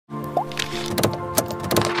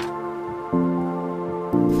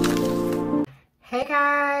Hey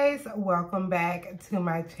guys, welcome back to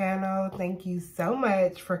my channel. Thank you so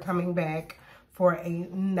much for coming back for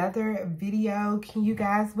another video. Can you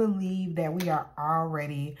guys believe that we are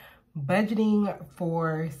already budgeting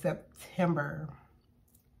for September?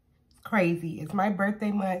 It's crazy. It's my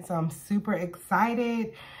birthday month, so I'm super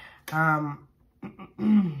excited. I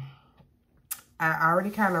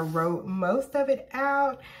already kind of wrote most of it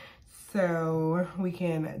out, so we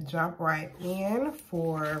can jump right in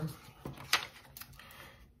for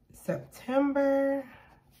September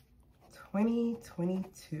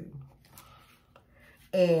 2022.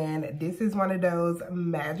 And this is one of those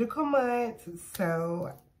magical months,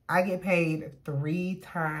 so I get paid 3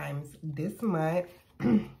 times this month.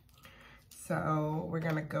 So we're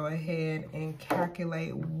gonna go ahead and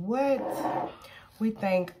calculate what we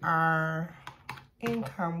think our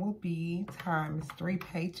income will be times 3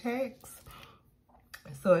 paychecks.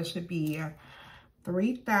 So it should be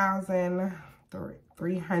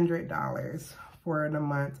 $3,300 for the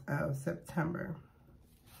month of September.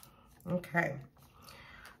 Okay.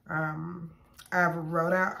 I've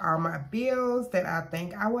wrote out all my bills that I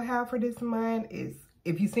think I will have for this month. If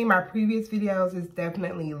you see my previous videos, it's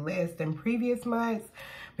definitely less than previous months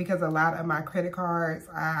because a lot of my credit cards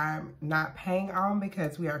I'm not paying on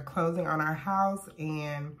because we are closing on our house,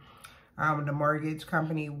 and the mortgage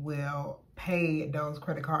company will pay those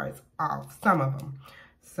credit cards off, some of them.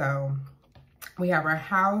 So we have our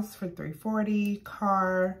house for $340,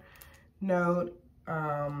 car note.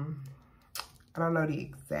 I don't know the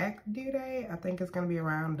exact due date. I think it's gonna be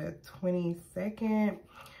around the 22nd.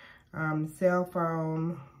 Cell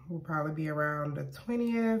phone will probably be around the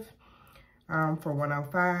 20th for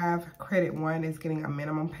 $105. Credit One is getting a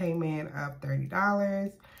minimum payment of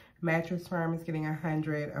 $30. Mattress Firm is getting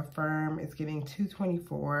 $100. Affirm is getting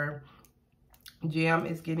 $224. Gym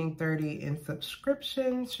is getting $30, and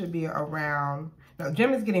subscriptions should be around, no,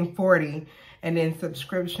 Gym is getting $40, and then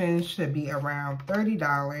subscriptions should be around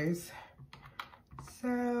 $30.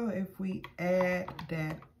 So if we add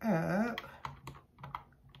that up,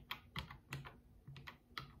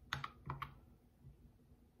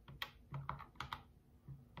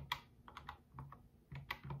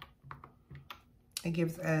 it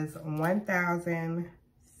gives us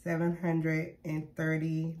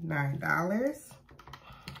 $1,739.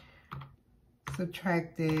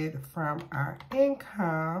 Subtracted from our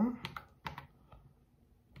income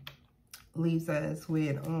leaves us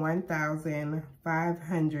with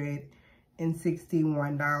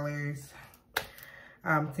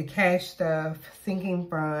 $1,561 to cash stuff, sinking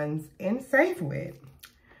funds, and save with.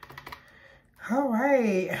 All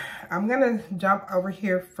right, I'm gonna jump over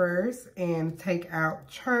here first and take out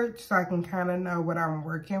church so I can kind of know what I'm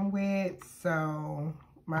working with. So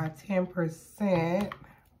my 10%,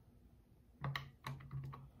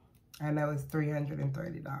 I know it's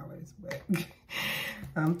 $330, but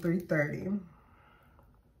 $330.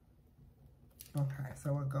 Okay,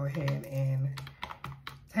 so we'll go ahead and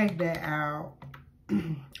take that out.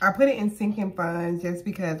 I put it in sinking funds just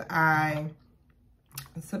because I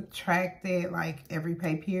subtracted like every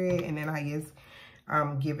pay period, and then I just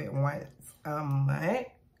give it once a month.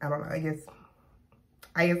 I don't know, I just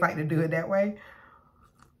like to do it that way.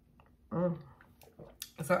 So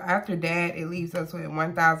after that, it leaves us with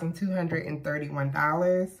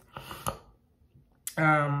 $1,231.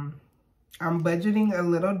 I'm budgeting a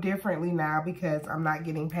little differently now because I'm not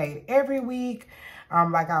getting paid every week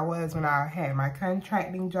like I was when I had my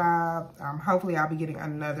contracting job. Hopefully I'll be getting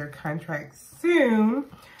another contract soon,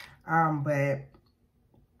 but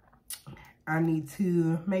I need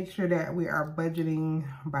to make sure that we are budgeting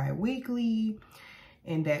bi-weekly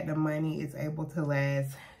and that the money is able to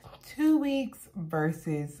last 2 weeks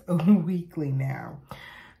versus weekly now.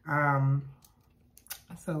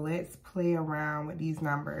 So let's play around with these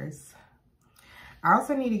numbers. I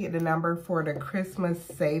also need to get the number for the Christmas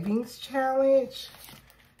Savings Challenge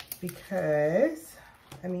because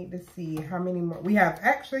I need to see how many more. We have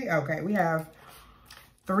actually, okay, we have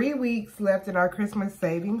 3 weeks left in our Christmas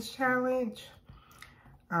Savings Challenge.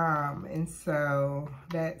 And so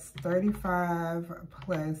that's 35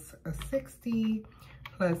 plus a 60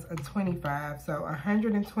 plus a 25. So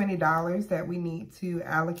 $120 that we need to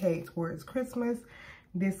allocate towards Christmas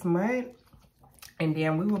this month. And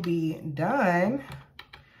then we will be done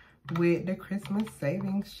with the Christmas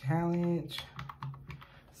Savings Challenge.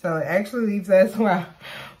 So it actually leaves us with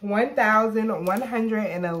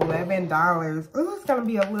 $1,111. Ooh, it's gonna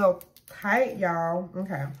be a little tight, y'all.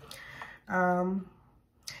 Okay.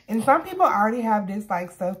 And some people already have this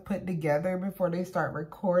like stuff put together before they start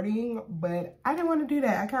recording, but I didn't want to do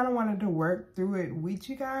that. I kind of wanted to work through it with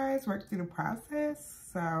you guys, work through the process.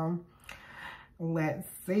 So let's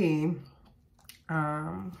see.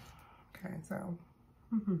 Okay, so.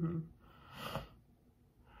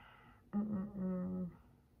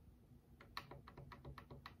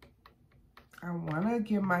 I want to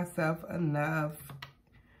give myself enough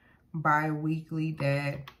bi-weekly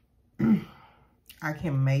that I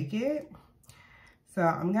can make it. So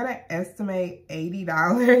I'm going to estimate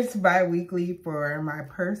 $80 bi-weekly for my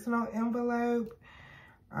personal envelope,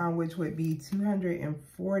 which would be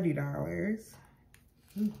 $240.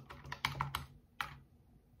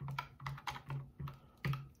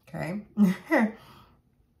 Okay.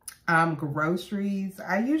 Groceries,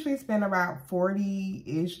 I usually spend about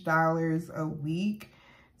 $40-ish a week.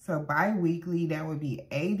 So bi-weekly, that would be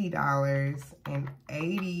 $80, and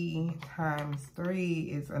 80 times 3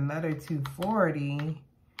 is another $240.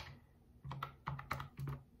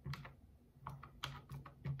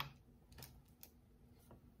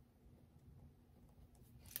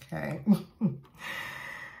 Okay.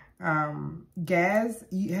 Gas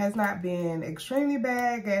has not been extremely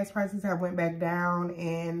bad. Gas prices have went back down,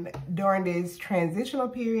 and during this transitional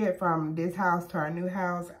period from this house to our new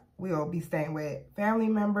house, we'll be staying with family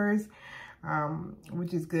members,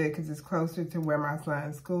 which is good because it's closer to where my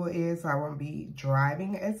son's school is, so I won't be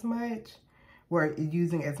driving as much or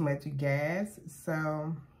using as much gas.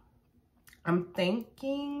 So I'm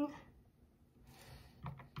thinking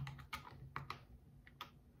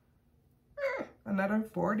another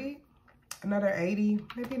 40, another 80,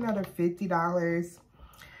 maybe another $50,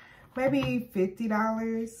 maybe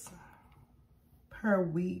 $50 per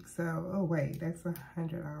week. So, oh wait, that's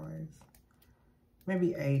 $100,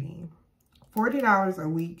 maybe 80. $40 a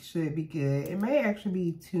week should be good. It may actually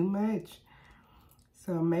be too much,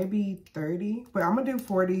 so maybe 30, but I'm gonna do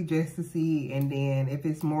 40 just to see, and then if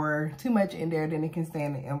it's more too much in there, then it can stay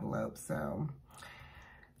in the envelope. So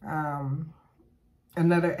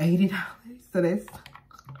another $80. So that's,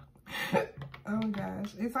 oh my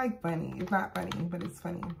gosh, it's like funny. It's not funny, but it's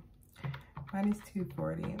funny. Minus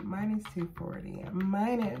 240, minus 240,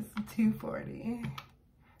 minus 240.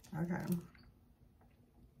 Okay.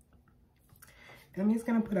 I'm just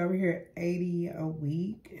gonna put over here 80 a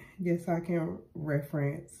week, just so I can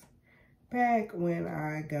reference back when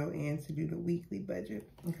I go in to do the weekly budget.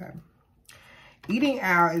 Okay. Eating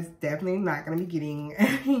out is definitely not gonna be getting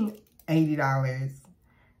 $80.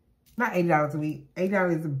 Not $80 a week,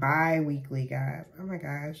 $80 bi-weekly, guys. Oh my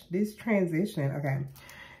gosh, this transition. Okay,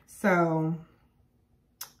 so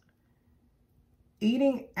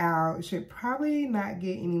eating out should probably not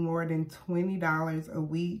get any more than $20 a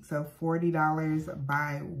week, so $40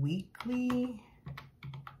 bi-weekly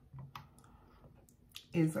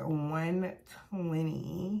is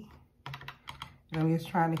 $120. And I'm just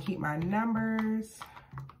trying to keep my numbers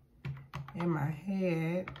in my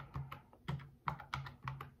head.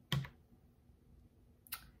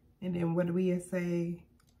 And then what do we say?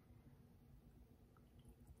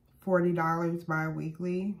 $40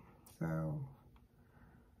 bi-weekly. So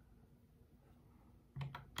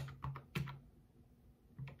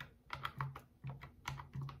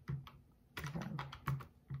okay.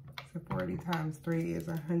 So 40 times 3 is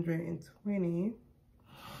 120.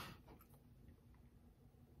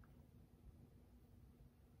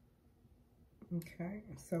 Okay,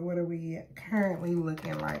 so what are we currently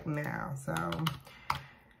looking like now? So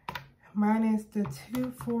minus the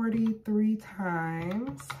 243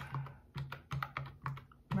 times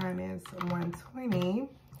minus 120.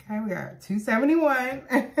 Okay, we got 271.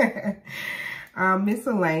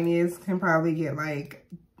 Miscellaneous can probably get like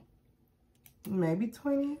maybe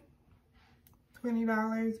 $20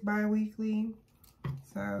 bi-weekly.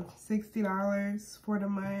 So $60 for the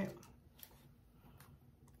month.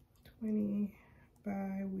 20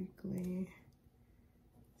 bi-weekly,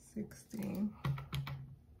 60.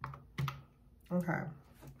 Okay,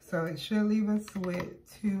 so it should leave us with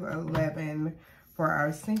 $211 for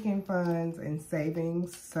our sinking funds and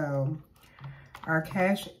savings. So our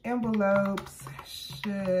cash envelopes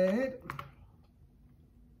should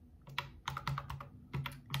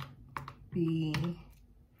be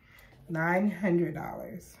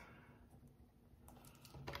 $900.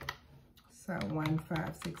 So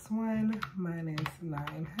 1561 minus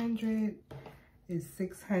 900 is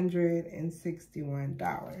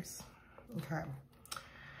 $661. Okay.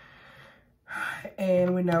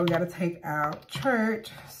 And we know we got to take out church.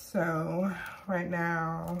 So right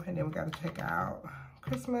now, and then we got to take out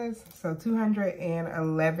Christmas. So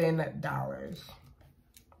 $211.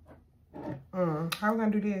 How are we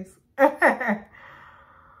going to do this?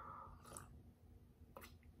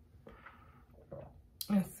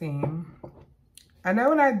 Let's see. I know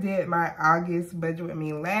when I did my August budget with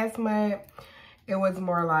me last month, it was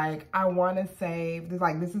more like, I want to save,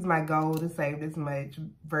 like, this is my goal to save this much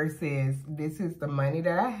versus this is the money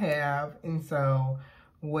that I have. And so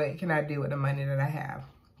what can I do with the money that I have?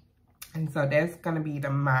 And so that's going to be the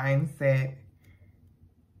mindset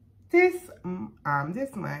this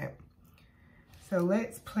month. So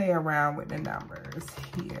let's play around with the numbers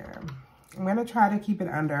here. I'm going to try to keep it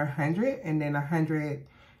under 100 and then 100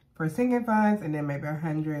 for sinking funds and then maybe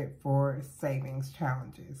 100 for savings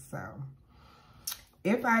challenges. So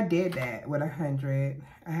if I did that with 100,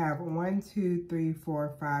 I have 1, 2, 3,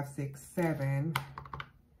 4, 5, 6, 7.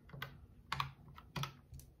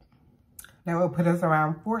 That will put us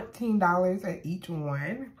around $14 at each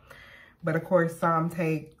one. But of course, some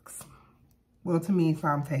takes, well, to me,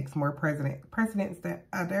 some takes more precedence than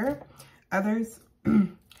others.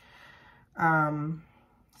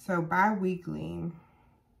 So bi-weekly,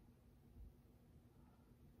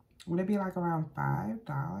 would it be like around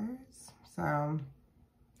 $5? So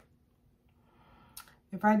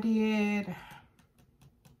if I did,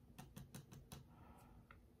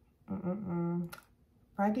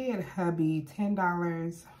 if I did hubby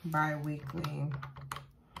 $10 bi-weekly,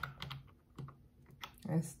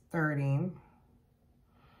 that's 30.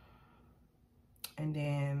 And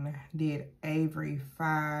then did Avery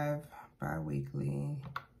 5 bi-weekly,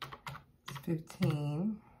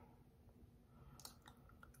 15.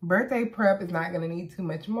 Birthday prep is not gonna need too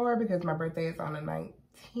much more because my birthday is on the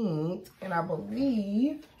 19th. And I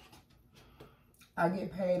believe I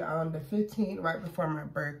get paid on the 15th, right before my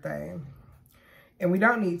birthday. And we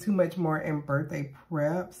don't need too much more in birthday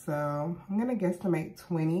prep. So I'm gonna guesstimate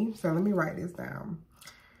 20. So let me write this down.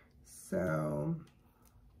 So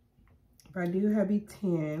if I do hubby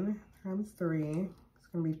 10 times 3, it's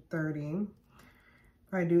gonna be 30.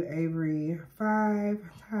 If I do Avery 5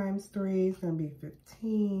 times 3, it's gonna be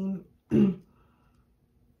 15.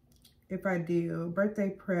 If I do birthday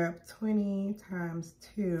prep 20 times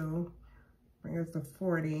 2, bring us to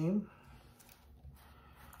 40.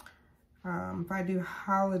 If I do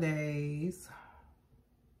holidays,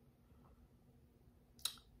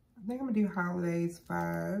 I think I'm gonna do holidays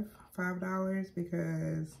 $5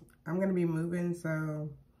 because I'm gonna be moving, so I'm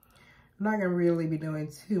not gonna really be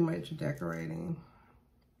doing too much decorating.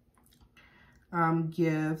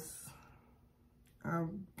 Gifts,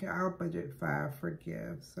 I'll budget 5 for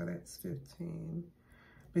gifts, so that's 15.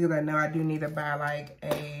 Because I know I do need to buy like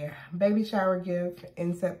a baby shower gift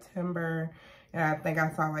in September. And I think I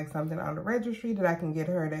saw like something on the registry that I can get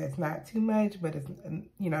her that's not too much, but it's,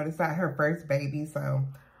 you know, it's not her first baby, so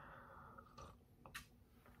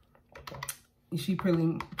she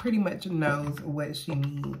pretty much knows what she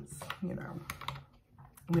needs, you know.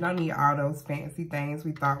 We don't need all those fancy things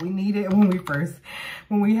we thought we needed when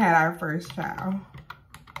we had our first child.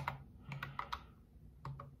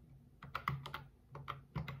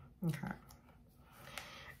 Okay.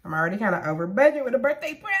 I'm already kind of over budget with the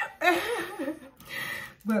birthday prep.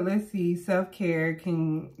 But let's see, self-care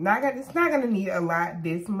it's not gonna need a lot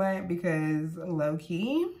this month because low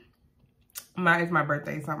key, it's my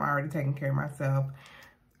birthday, so I'm already taking care of myself.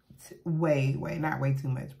 Not way too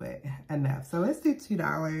much, but enough. So let's do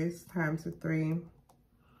 $2 times 3,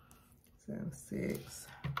 so 6.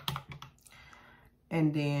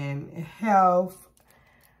 And then health,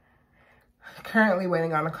 currently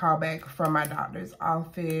waiting on a call back from my doctor's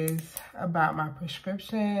office about my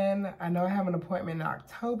prescription. I know I have an appointment in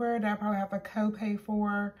October that I probably have to co-pay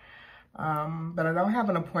for, but I don't have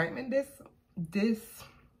an appointment this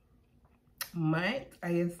month.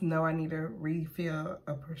 I just know I need to refill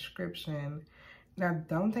a prescription. And I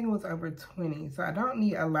don't think it was over 20. So I don't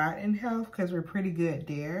need a lot in health because we're pretty good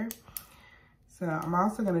there. So I'm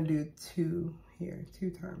also going to do 2 here. 2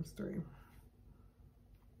 times 3.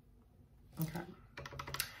 Okay.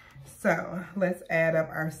 So let's add up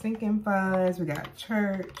our sinking funds. We got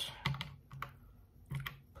church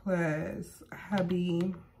plus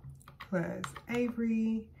hubby plus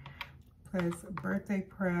Avery plus birthday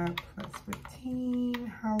prep, plus 15,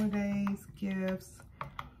 holidays, gifts,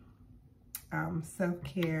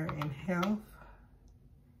 self-care, and health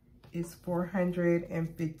is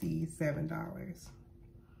 $457.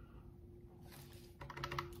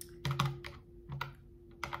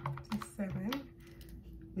 $7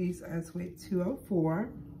 leaves us with $204.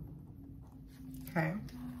 Okay.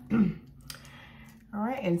 All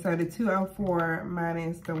right, and so the $204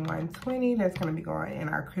 minus the $120, that's gonna be going in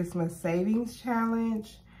our Christmas savings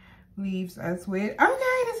challenge, leaves us with,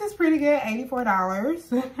 okay, this is pretty good, $84.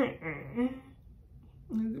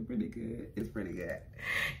 This is pretty good, it's pretty good.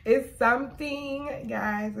 It's something,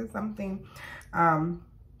 guys, it's something.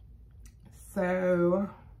 So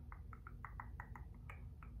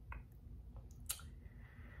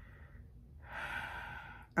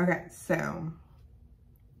Okay, so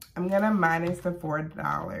I'm gonna minus the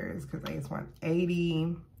 $4 because I just want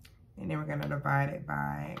 80, and then we're gonna divide it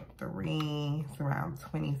by 3. It's around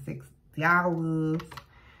 $26.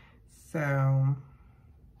 So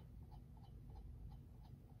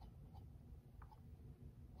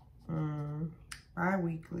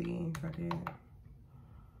bi-weekly, if I did.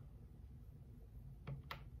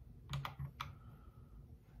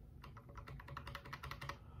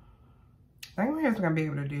 I think here's what I'm gonna be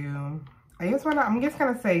able to do. I'm just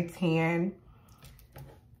gonna say 10.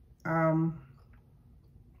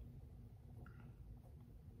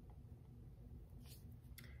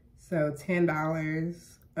 So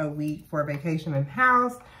 $10 a week for vacation and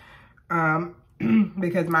house.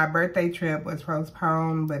 Because my birthday trip was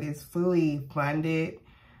postponed, but it's fully funded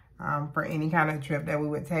for any kind of trip that we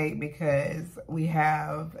would take because we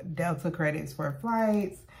have Delta credits for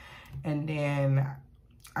flights, and then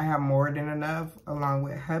I have more than enough along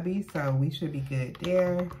with hubby, so we should be good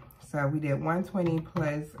there. So we did 120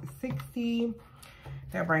 plus 60.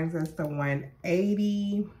 That brings us to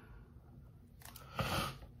 180.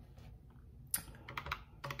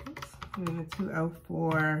 And then the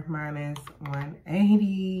 204 minus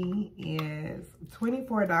 180 is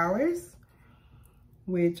 $24,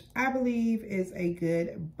 which I believe is a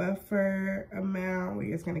good buffer amount.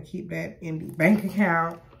 We're just gonna keep that in the bank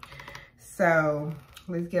account. So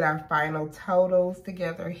let's get our final totals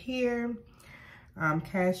together here.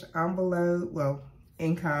 Cash envelope, well,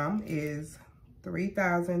 income is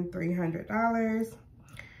 $3,300.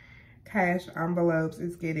 Cash envelopes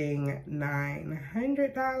is getting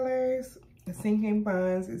 $900. Sinking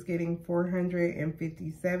funds is getting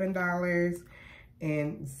 $457.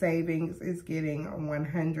 And savings is getting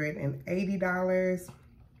 $180.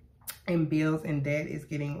 And bills and debt is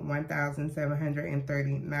getting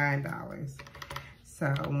 $1,739.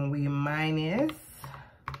 So when we minus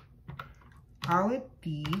all of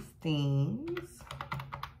these things,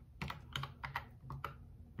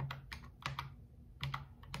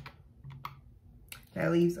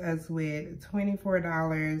 that leaves us with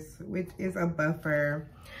 $24, which is a buffer.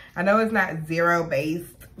 I know it's not zero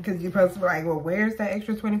based because you're supposed to be like, well, where's that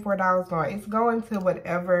extra $24 going? It's going to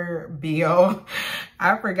whatever bill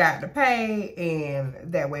I forgot to pay,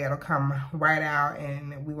 and that way it'll come right out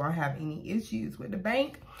and we won't have any issues with the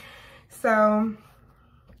bank. So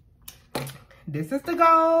this is the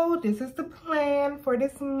goal. This is the plan for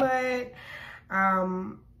this month.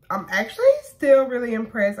 I'm actually still really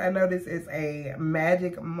impressed. I know this is a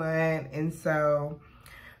magic month, and so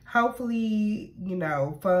hopefully, you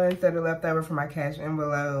know, funds that are left over from my cash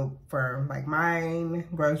envelope for like mine,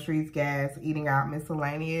 groceries, gas, eating out,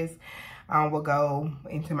 miscellaneous, will go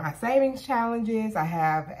into my savings challenges. I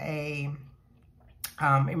have a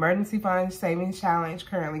emergency fund savings challenge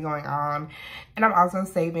currently going on, and I'm also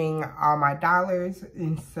saving all my dollars.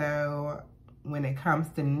 And so when it comes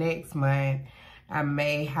to next month, I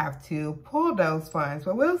may have to pull those funds,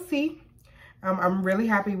 but we'll see. I'm really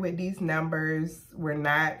happy with these numbers. We're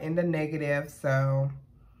not in the negative, so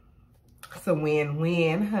it's a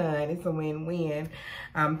win-win, hun. It's a win-win.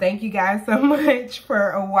 Thank you guys so much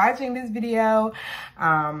for watching this video.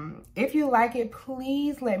 If you like it,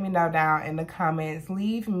 please let me know down in the comments.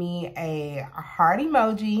 Leave me a heart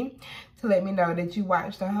emoji to let me know that you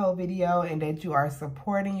watched the whole video and that you are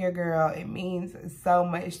supporting your girl. It means so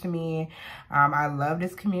much to me. I love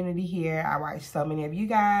this community here. I watch so many of you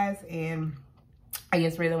guys, and I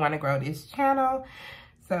just really want to grow this channel.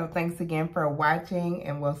 So thanks again for watching,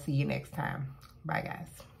 and we'll see you next time. Bye, guys.